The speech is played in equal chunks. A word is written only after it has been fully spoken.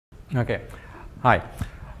Okay. Hi.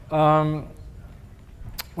 To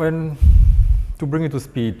bring it to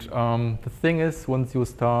speed, the thing is, once you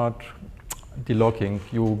start delogging,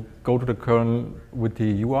 you go to the kernel with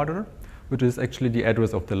the URL, which is actually the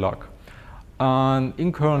address of the log. And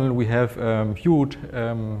in kernel, we have a huge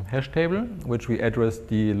hash table, which we address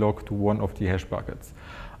the log to one of the hash buckets.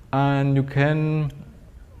 And you can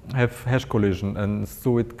have hash collision, and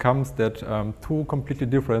so it comes that two completely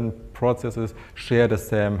different processes share the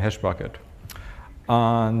same hash bucket.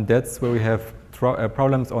 And that's where we have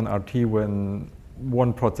problems on RT when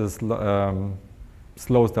one process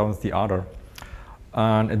slows down the other.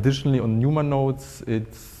 And additionally, on NUMA nodes,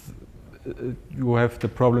 you have the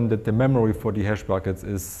problem that the memory for the hash buckets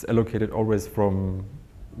is allocated always from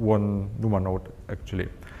one NUMA node, actually.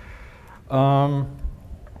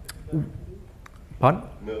 Pardon?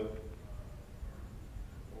 No.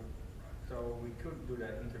 So we could do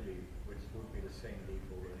that interleave, which would be the same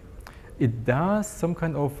default anyway. It does some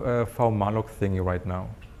kind of vmalloc thingy right now.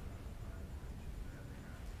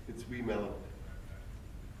 It's vmalloc.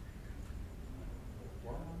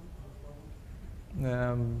 So,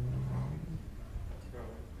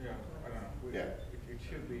 yeah, I don't know. Yeah. It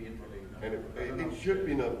should be interleave. And it should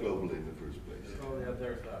be not global in the first place. Oh, yeah,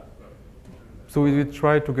 there's that. So we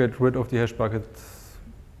try to get rid of the hash buckets,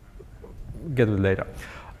 get it later.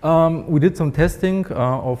 We did some testing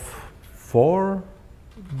of 4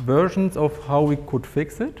 versions of how we could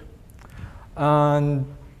fix it. And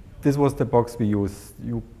this was the box we used.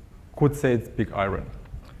 You could say it's big iron.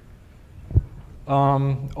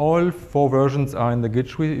 All 4 versions are in the Git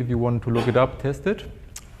tree. If you want to look it up, test it.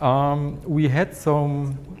 We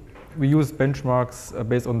used benchmarks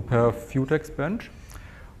based on per Futex bench.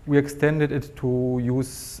 We extended it to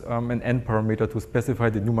use an end parameter to specify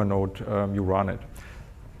the NUMA node you run it.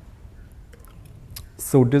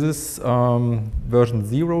 So this is version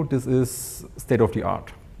 0. This is state of the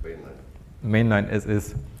art. Mainline as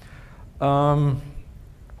is. On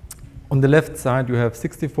the left side, you have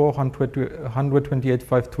 64, 128,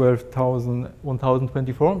 512,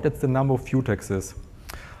 1024. That's the number of Futexes.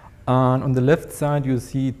 And on the left side, you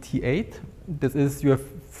see T8. This is, you have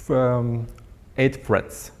 8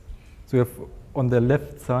 threads. So you have, on the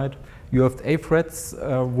left side, you have 8 threads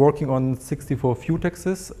working on 64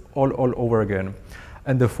 Futexes all over again.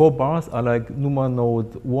 And the 4 bars are like NUMA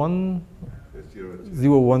node 1,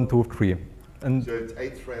 0, 1, 2, 3. And so it's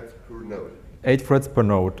 8 threads per node. 8 threads per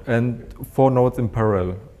node and 4 nodes in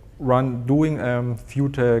parallel. Doing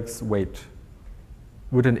Futex wait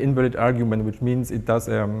with an invalid argument, which means it does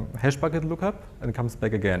hash bucket lookup and comes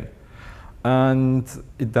back again. And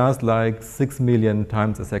it does like 6 million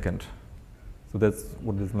times a second. So that's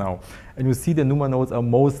what it is now. And you see the NUMA nodes are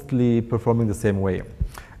mostly performing the same way.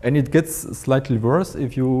 And it gets slightly worse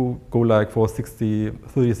if you go like for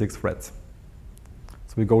 36 threads.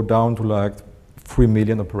 So we go down to like 3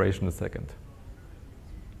 million operations a second.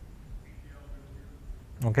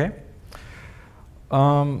 Okay?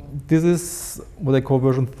 This is what I call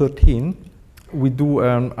version 13. We do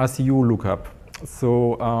an RCU lookup.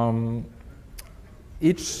 So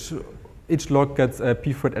each log gets a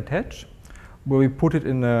pthread attached, where we put it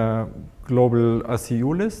in a global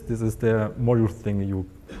RCU list. This is the module thing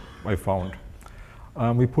I found.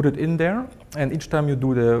 We put it in there, and each time you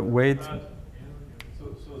do the wait. So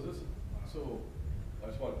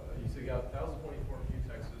you got 1,024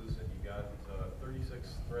 Futexes, and you got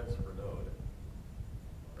 36 threads per node.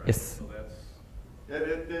 Right? Yes. So that's. Yeah,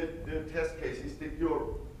 the test case is that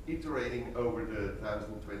you're iterating over the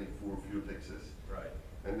 1,024 Futexes. Right.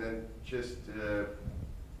 And then just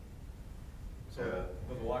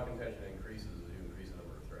but the lock contention increases as you increase the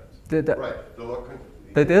number of threads. right. The lock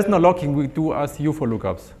There's no locking. We do RCU for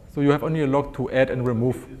lookups. So you have only a log to add and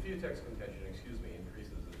remove. The Futex contention,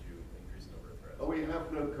 increases as you increase the number of threads. Oh, we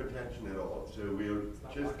have no contention at all. So we're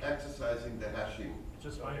just exercising the hashing.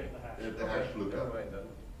 Just finding the hash. The hash lookup.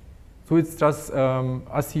 So it's just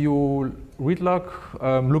RCU read log,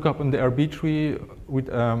 lookup in the RB tree, with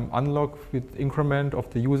unlock with increment of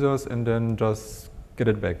the users, and then just get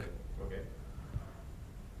it back. Okay.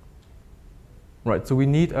 Right. So we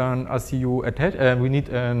need an RCU attach. We need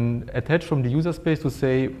an attach from the user space to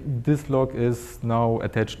say this log is now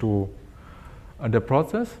attached to the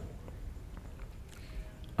process,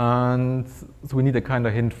 and so we need a kind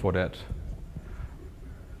of hint for that.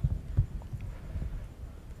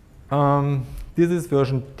 This is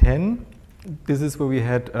version 10. This is where we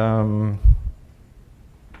had a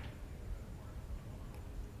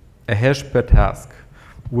hash per task,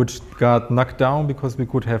 which got knocked down because we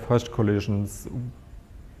could have hash collisions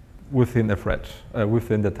within a thread,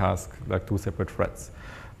 within the task, like 2 separate threads.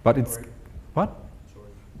 But it's, what?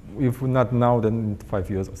 If not now, then in 5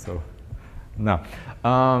 years or so. Now,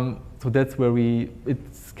 so that's where it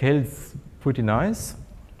scales pretty nice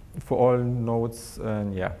for all nodes,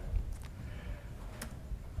 and yeah.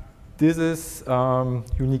 This is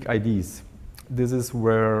unique IDs. This is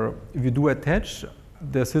where, if you do attach,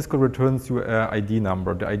 the Cisco returns you an ID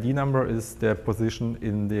number. The ID number is the position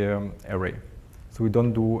in the array. So we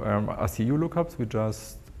don't do RCU lookups, we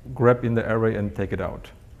just grab in the array and take it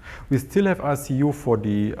out. We still have RCU for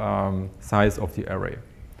the size of the array.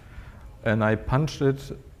 And I punched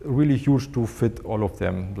it really huge to fit all of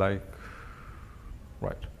them, like,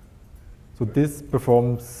 right. So this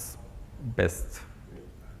performs best.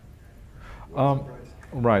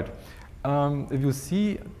 Right. If you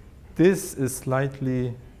see, this is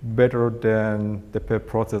slightly better than the per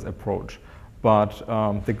process approach. But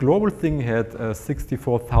the global thing had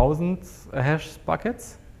 64,000 hash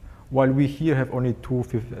buckets, while we here have only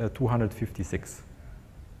 256.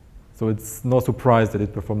 So it's no surprise that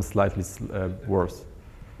it performs slightly worse.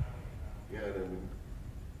 Yeah,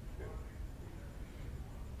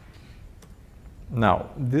 now,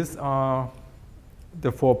 these are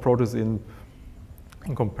the 4 approaches in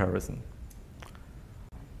comparison.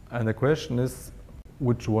 And the question is,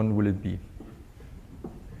 which one will it be?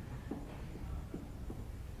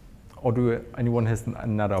 Or do anyone has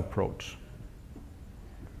another approach?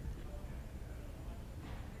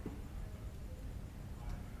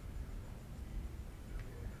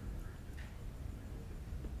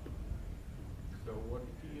 So what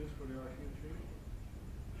did you use for the RCU tree?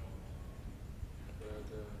 The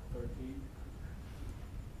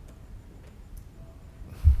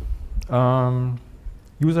 13?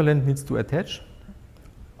 Userland needs to attach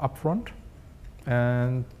upfront,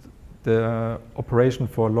 and the operation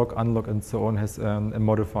for log, unlock, and so on has a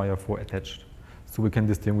modifier for attached. So we can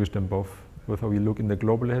distinguish them both, whether we look in the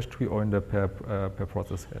global hash tree or in the per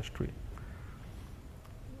process hash tree.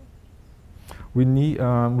 We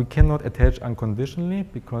cannot attach unconditionally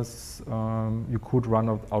because you could run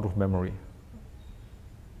out of memory.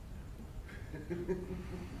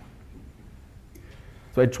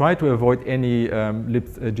 So I try to avoid any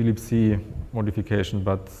glibc modification,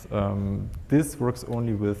 but this works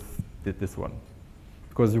only with this one,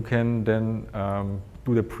 because you can then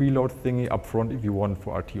do the preload thingy up front if you want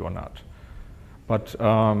for RT or not. But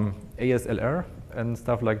ASLR and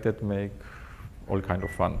stuff like that make all kind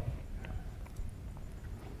of fun.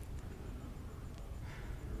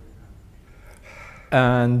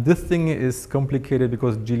 And this thing is complicated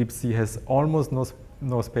because glibc has almost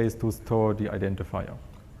no space to store the identifier.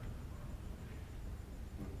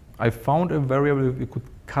 I found a variable we could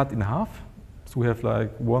cut in half. So we have like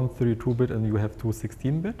one 32-bit and you have two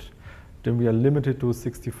 16-bit. Then we are limited to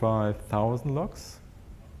 65,000 logs.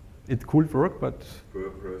 It could work, but per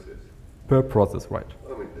process. Per process, right.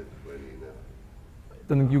 I mean, that's funny enough.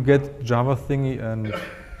 Then you get Java thingy and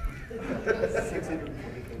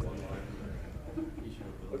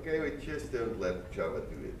Okay, we just don't let Java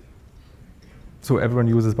do it. so everyone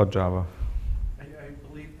uses but Java. I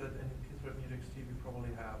believe that in Futexes API we probably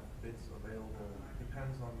have bits available.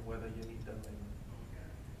 Depends on whether you need them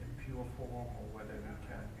in pure form or whether you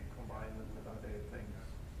can combine them with other things.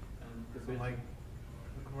 So like,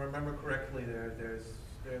 if I remember correctly, there's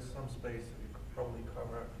some space that you could probably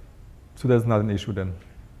cover. So that's not an issue then.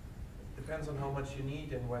 Depends on how much you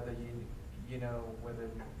need and whether you know whether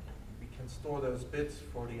we can store those bits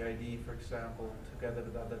for the ID, for example, together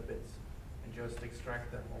with other bits. Just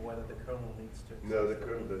extract them, or whether the kernel needs to. No, the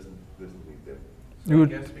kernel doesn't need them. So I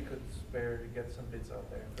guess we could get some bits out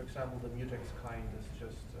there. For example, the mutex kind is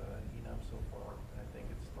just enum so far. I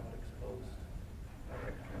think it's not exposed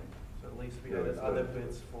directly. So at least we added other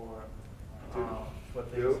bits for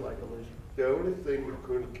things like collision. The only thing the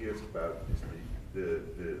kernel cares about is the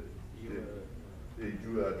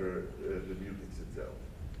UADR, the mutex itself.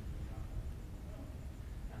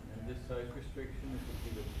 And this size restriction is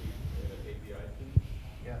the API thing.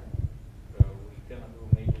 Yeah. So we cannot do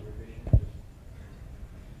a major revision.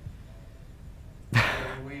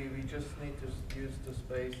 We just need to use the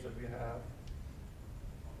space that we have,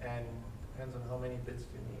 and depends on how many bits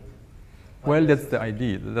you need. Well, that's the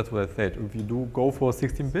idea. That's what I said. If you do go for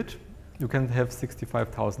 16-bit, you can have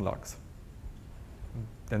 65,000 logs.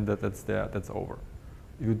 Then that's over.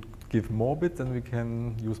 If you give more bits, then we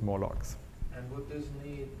can use more logs. And would this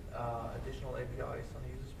need additional APIs on the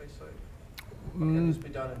user space side? Or can this be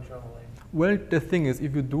done internally? Well, the thing is,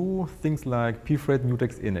 if you do things like pthread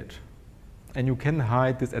mutex init, and you can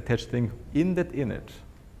hide this attached thing in that init,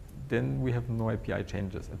 then we have no API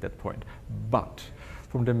changes at that point. But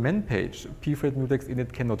from the man page, pthread mutex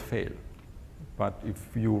init cannot fail. But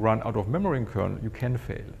if you run out of memory in kernel, you can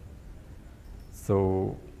fail.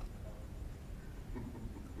 So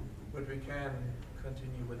But we can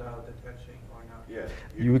continue without attaching or not. Yeah.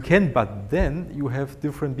 you can, but then you have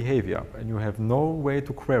different behavior, and you have no way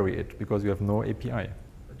to query it because you have no API.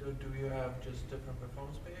 But do you have just different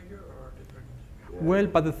performance behavior or different? Well,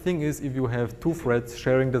 but the thing is, if you have two threads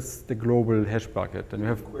sharing the global hash bucket, then you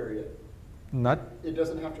have query it. not. It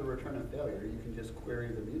doesn't have to return a failure. You can just query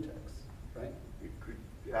the mutex, right? You could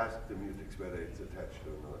ask the mutex whether it's attached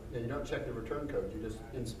or not. Yeah, you don't check the return code. You just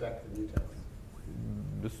inspect the mutex.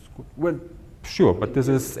 Well, sure, but this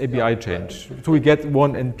is API change. So we get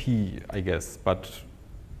one NP, I guess, but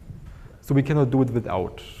so we cannot do it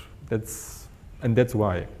without. That's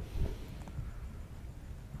why.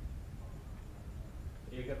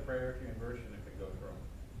 You get priority inversion if it goes wrong.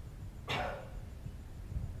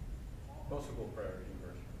 Possible priority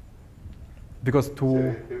inversion. Because So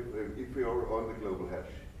if we are on the global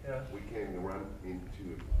hash, Yeah. we can run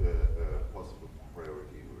into the possible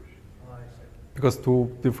priority inversion. Oh, I see. because two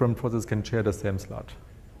different processes can share the same slot.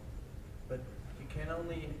 But you can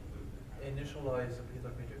only initialize a piece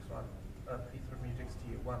of mutex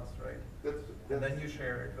T once, right? And then you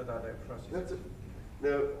share it with other processes.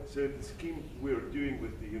 No, so the scheme we're doing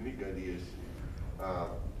with the unique ideas,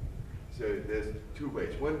 so there's two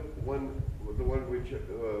ways. One, the one which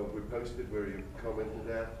we posted where you commented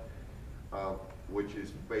at, which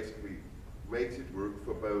is basically makes it work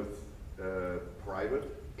for both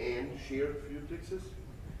private and shared futexes.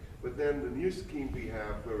 But then the new scheme we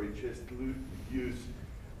have where we just use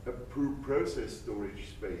a per process storage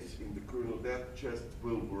space in the kernel, that just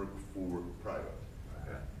will work for private.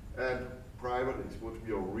 Okay. And private is what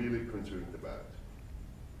we are really concerned about.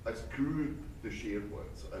 I screwed the shared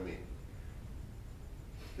ones. I mean,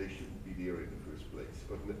 they shouldn't be there in the first place,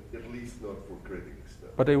 or at least not for critical stuff.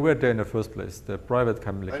 But they were there in the first place. The private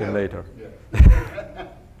came later. Yeah.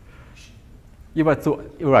 Yeah, but so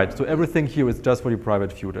you're right. So everything here is just for the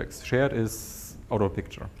private Futex. Shared is out of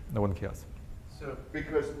picture. No one cares. So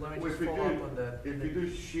Because let me if just you follow up on that. if you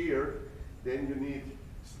do share, then you need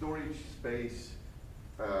storage space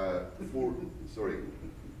for, sorry.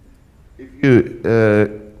 If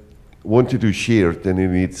you want to do share, then you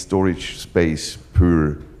need storage space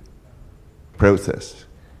per process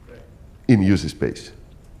in user space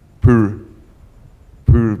per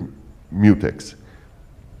mutex.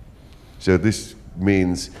 So this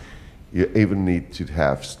means you even need to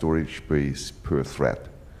have storage space per thread.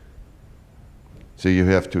 So you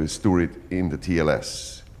have to store it in the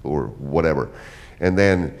TLS or whatever. And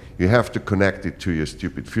then you have to connect it to your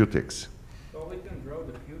stupid Futex. Well, we can grow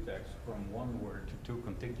the Futex from one word to two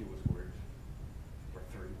contiguous words, or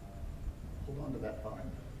three. Hold on to that thought.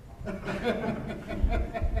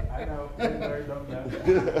 I know, been there, done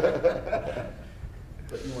that.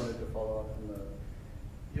 But you wanted to follow up on the...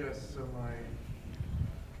 Yes, so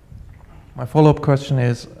my follow-up question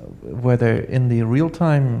is whether in the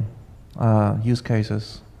real-time use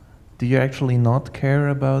cases, do you actually not care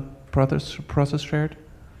about process shared?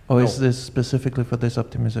 Or is this specifically for this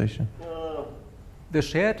optimization? The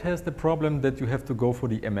shared has the problem that you have to go for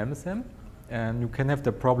the MMSM, and you can have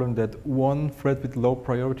the problem that one thread with low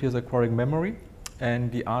priority is acquiring memory, and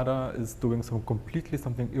the other is doing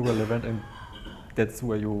something irrelevant, and that's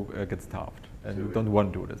where you get starved, and you don't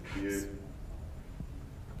want to do this.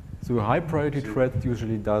 So a high priority thread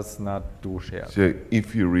usually does not do share. So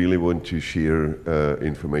if you really want to share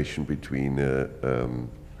information between a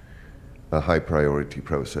high priority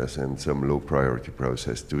process and some low priority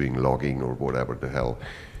process doing logging or whatever the hell,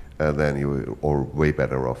 then you are way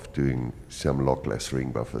better off doing some lockless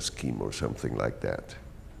ring buffer scheme or something like that.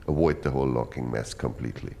 Avoid the whole logging mess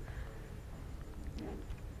completely.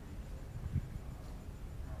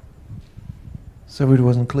 So it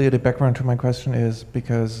wasn't clear. The background to my question is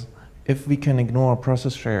because if we can ignore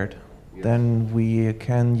process shared, then we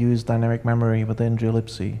can use dynamic memory within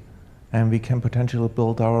glibc, and we can potentially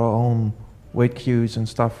build our own wait queues and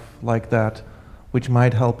stuff like that, which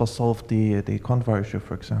might help us solve the convar issue,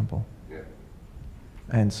 for example. Yeah.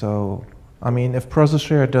 And so, I mean, if process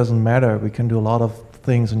shared doesn't matter, we can do a lot of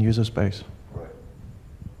things in user space. Right.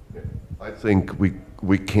 Yeah. I think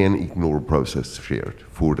we can ignore process shared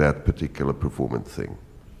for that particular performance thing.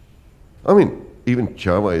 I mean, even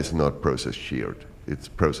Java is not process shared, it's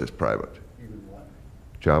process private. Even what?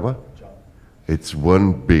 Java? Java. It's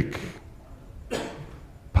one big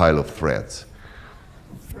pile of threads.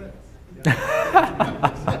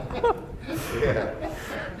 Yeah.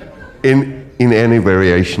 In any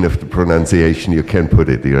variation of the pronunciation you can put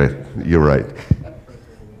it, you're right.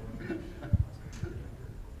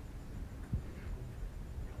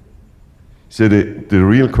 So the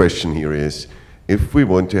real question here is, if we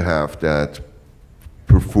want to have that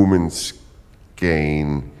performance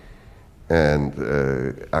gain and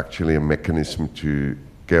actually a mechanism to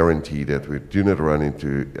guarantee that we do not run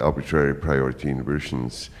into arbitrary priority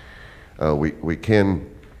inversions, we can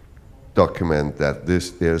document that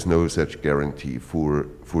there's no such guarantee for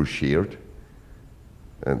shared,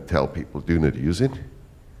 and tell people do not use it.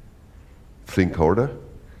 Think harder.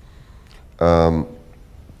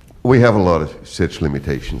 We have a lot of such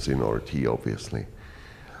limitations in RT, obviously.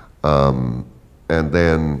 And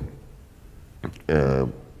then, I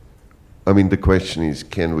mean, the question is,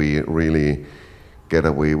 can we really get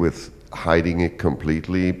away with hiding it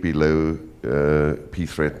completely below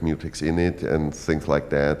pthread mutex in it and things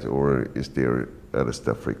like that, or is there other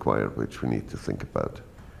stuff required which we need to think about?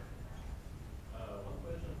 One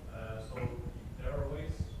question. So there are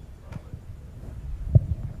ways.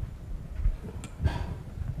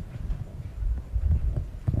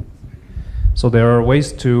 So there are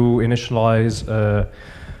ways to initialize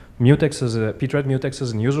mutexes, pthread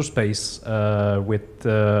mutexes in user space with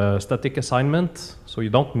static assignment. So you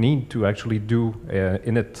don't need to actually do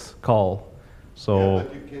init call. So yeah,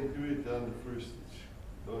 but you can do it on the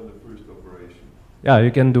first operation. yeah,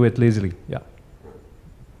 you can do it lazily. Yeah.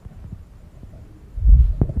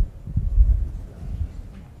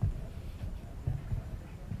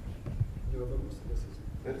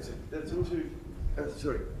 That's also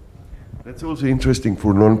sorry. That's also interesting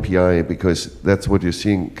for non-PI, because that's what you're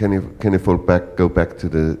seeing. Can you go back to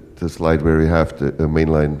the slide where you have the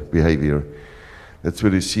mainline behavior? That's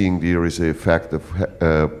what you're seeing. There is a effect of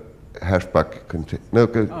hash bucket contain. No,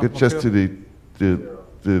 go just to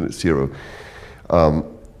the zero.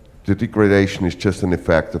 The degradation is just an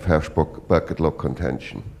effect of hash bucket lock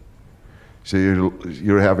contention. So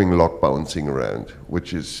you're having lock bouncing around,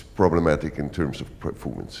 which is problematic in terms of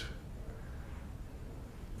performance.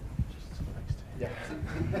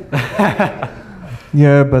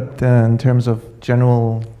 Yeah, but in terms of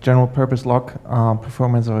general purpose lock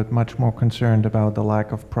performance, I'm much more concerned about the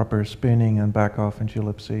lack of proper spinning and backoff in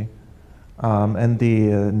glibc. And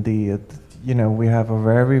you know, we have a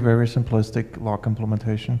very, very simplistic lock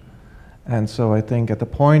implementation. And so I think at the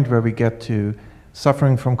point where we get to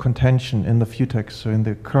suffering from contention in the Futex, so in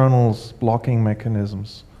the kernel's blocking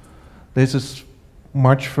mechanisms, this is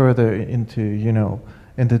much further into, you know,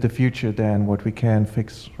 into the future than what we can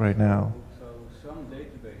fix right now. So some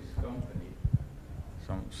database company,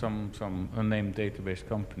 some unnamed database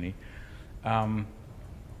company,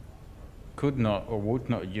 could not or would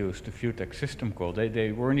not use the Futex system call.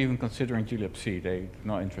 They weren't even considering glibc. They're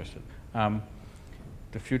not interested.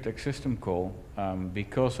 The Futex system call,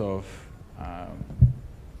 because of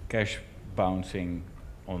cache bouncing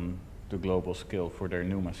on the global scale for their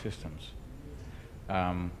NUMA systems,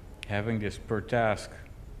 having this per task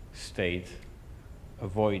state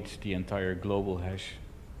avoids the entire global hash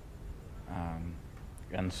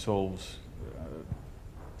and solves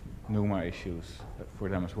NUMA issues for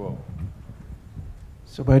them as well.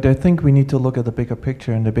 So, but I think we need to look at the bigger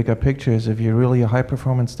picture, and the bigger picture is if you're really a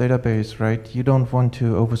high-performance database, right, you don't want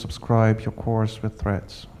to oversubscribe your cores with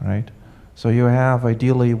threads, right? So you have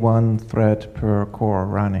ideally one thread per core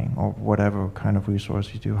running, or whatever kind of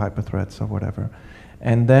resource you do, hyperthreads or whatever.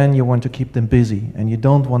 And then you want to keep them busy, and you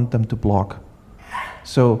don't want them to block.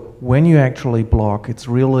 So when you actually block, it's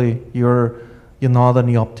really, you're not in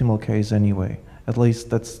the optimal case anyway. At least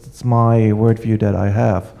that's my worldview that I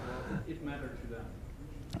have. It mattered to them.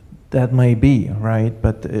 That may be, right?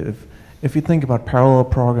 But if you think about parallel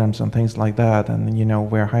programs and things like that, and you know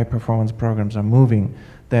where high performance programs are moving,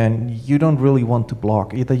 then you don't really want to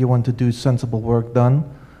block. Either you want to do sensible work done,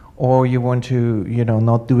 or you want to, you know,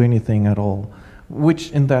 not do anything at all.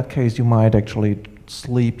 Which in that case you might actually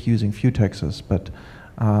sleep using Futexes, but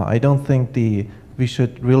I don't think we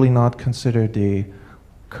should really not consider the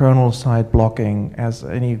kernel side blocking as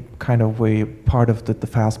any kind of way part of the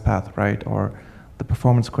fast path, right, or the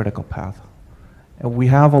performance critical path. We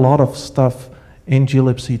have a lot of stuff in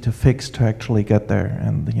glibc to fix to actually get there,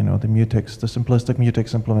 and you know the mutex, the simplistic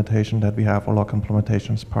mutex implementation that we have, or lock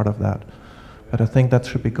implementation is part of that. But I think that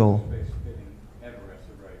should be goal.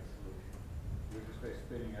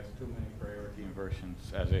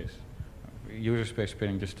 As is. User space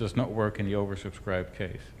spinning just does not work in the oversubscribed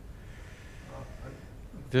case.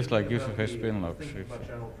 Just like user space spin locks. Thinking about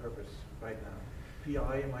general purpose right now.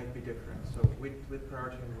 PI might be different, so with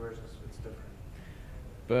priority inversions it's different.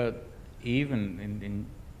 But even in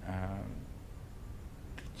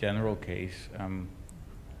the general case,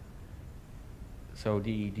 so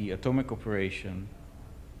the atomic operation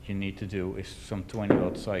you need to do is some 20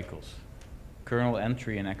 odd cycles. kernel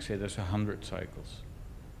entry and exit is 100 cycles.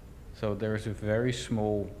 So there is a very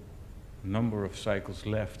small number of cycles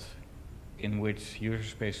left in which user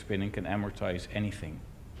space spinning can amortize anything.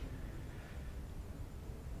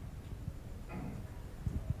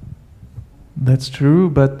 That's true,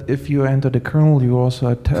 but if you enter the kernel, you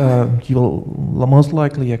also you'll most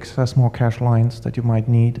likely access more cache lines that you might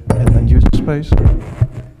need in user space.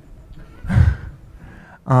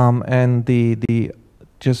 And the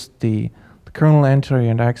kernel entry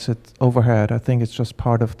and exit overhead, I think it's just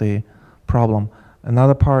part of the problem.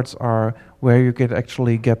 Another parts are where you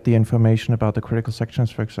actually get the information about the critical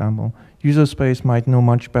sections, for example. User space might know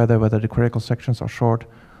much better whether the critical sections are short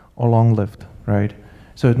or long-lived, right?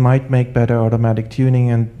 So it might make better automatic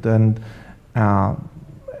tuning and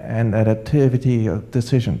adaptivity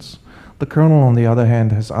decisions. The kernel, on the other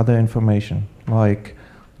hand, has other information, like,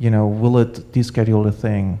 will it deschedule a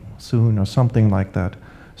thing soon or something like that.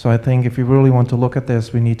 So I think if we really want to look at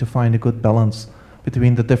this, we need to find a good balance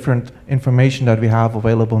between the different information that we have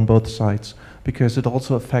available on both sides, because it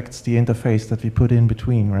also affects the interface that we put in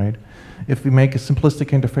between, right? If we make a simplistic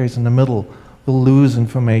interface in the middle, we'll lose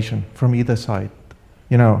information from either side,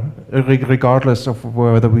 regardless of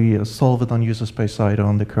whether we solve it on user space side or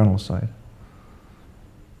on the kernel side.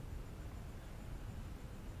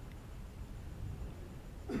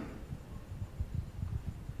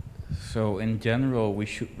 So in general, we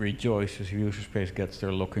should rejoice as user space gets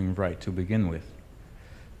their locking right to begin with.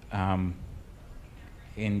 In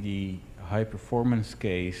the high performance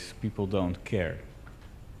case, people don't care.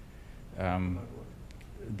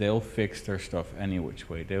 They'll fix their stuff any which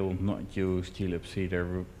way. They will not use glibc, they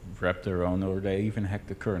wrap their own, or they even hack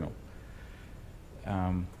the kernel.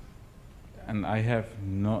 And I have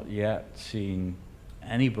not yet seen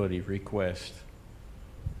anybody request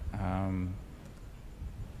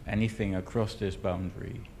anything across this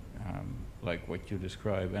boundary, like what you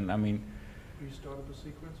describe. And I mean, Restartable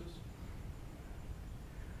sequences?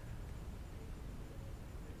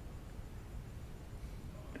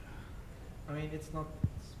 I mean, it's not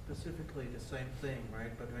specifically the same thing,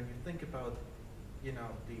 right? But when you think about, the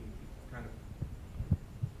kind of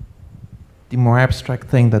the more abstract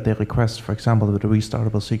thing that they request, for example, with the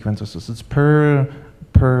restartable sequences, is it's per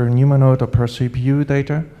NUMA node or per CPU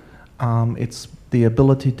data. It's the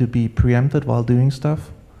ability to be preempted while doing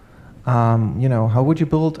stuff. How would you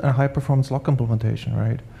build a high-performance lock implementation,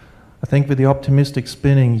 right? I think with the optimistic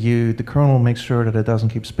spinning, the kernel makes sure that it doesn't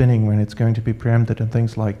keep spinning when it's going to be preempted and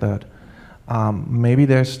things like that. Maybe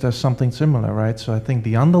there's something similar, right? So I think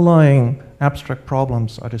the underlying abstract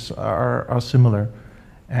problems are similar,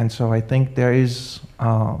 and so I think there is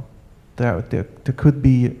there could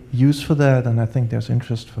be use for that, and I think there's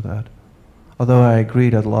interest for that. Although I agree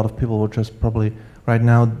that a lot of people will just probably right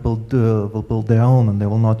now will build their own and they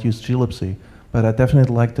will not use glibc. But I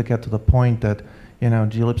definitely like to get to the point that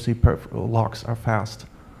glibc locks are fast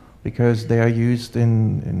because they are used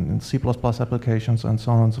in C++ applications and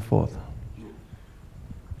so on and so forth.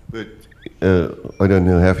 But I don't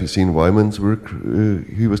know, have you seen Wyman's work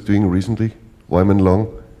he was doing recently? Wyman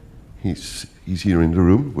Long, he's here in the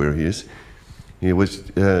room where he is. He was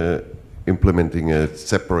implementing a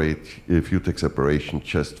separate FUTEX operation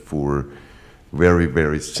just for very,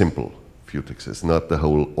 very simple FUTEXes, not the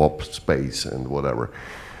whole op space and whatever.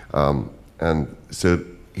 And so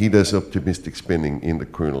he does optimistic spinning in the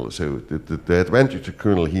kernel. So the advantage the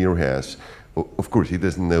kernel here has, of course, he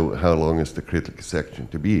doesn't know how long is the critical section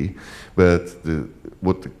to be, but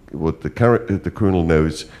what the kernel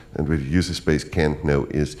knows and what user space can't know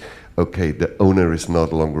is, okay, the owner is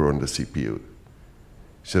not longer on the CPU.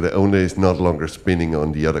 So the owner is not longer spinning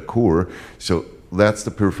on the other core. So that's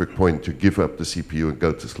the perfect point to give up the CPU and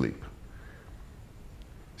go to sleep.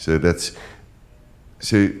 So that's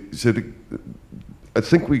I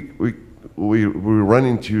think we run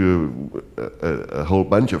into a whole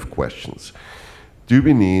bunch of questions. Do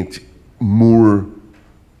we need more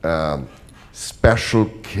special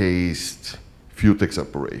cased FUTEX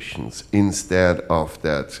operations instead of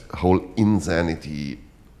that whole insanity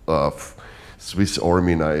of Swiss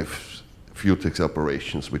Army knife FUTEX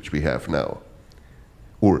operations which we have now?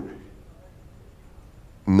 Or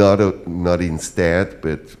not instead,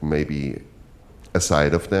 but maybe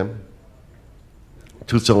aside of them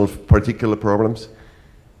to solve particular problems?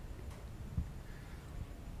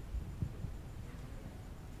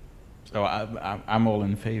 So I'm all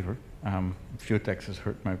in favor. FUTEX has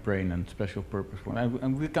hurt my brain and special purpose one.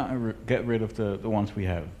 And we can't get rid of the ones we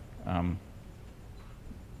have.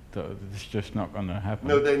 It's just not going to happen.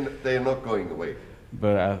 No, they're not going away.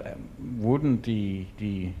 But wouldn't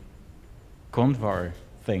the convar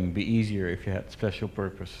thing be easier if you had special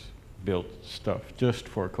purpose built stuff just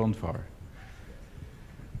for Convar.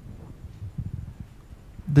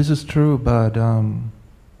 This is true, but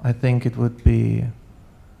I think it would be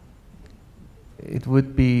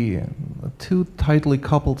a too tightly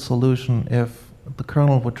coupled solution if the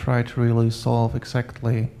kernel would try to really solve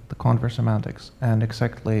exactly the Convar semantics and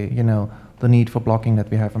exactly, you know, the need for blocking that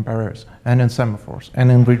we have in barriers and in semaphores and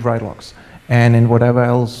in read-write locks and in whatever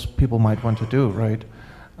else people might want to do, right?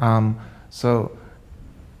 So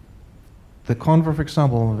the Convar, for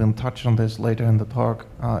example, we'll touch on this later in the talk,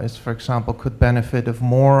 is, for example, could benefit of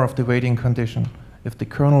more of the waiting condition if the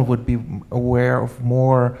kernel would be aware of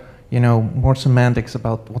more, you know, more semantics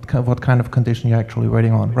about what kind of condition you're actually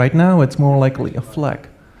waiting on. Right now, it's more likely a flag.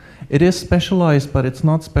 It is specialized, but it's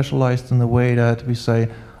not specialized in the way that we say,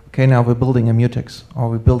 okay, now we're building a mutex or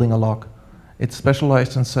we're building a lock. It's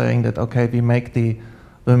specialized in saying that, okay, we make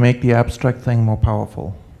the abstract thing more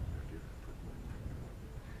powerful.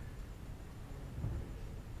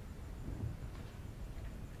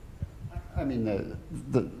 I mean,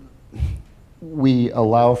 we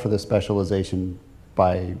allow for the specialization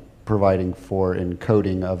by providing for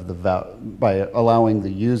encoding of the by allowing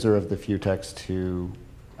the user of the Futex to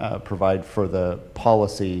provide for the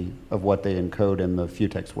policy of what they encode in the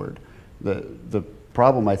Futex word. The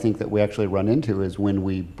problem I think that we actually run into is when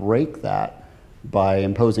we break that by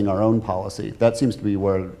imposing our own policy. That seems to be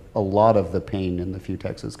where a lot of the pain in the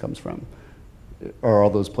Futexes comes from, are all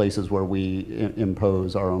those places where we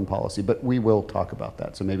impose our own policy. But we will talk about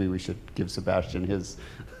that, so maybe we should give Sebastian his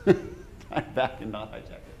time back and not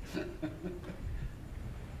hijack it.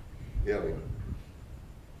 Yeah, I mean,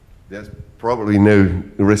 there's probably no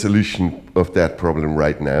resolution of that problem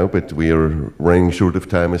right now, but we are running short of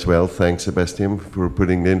time as well. Thanks, Sebastian, for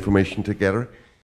putting the information together.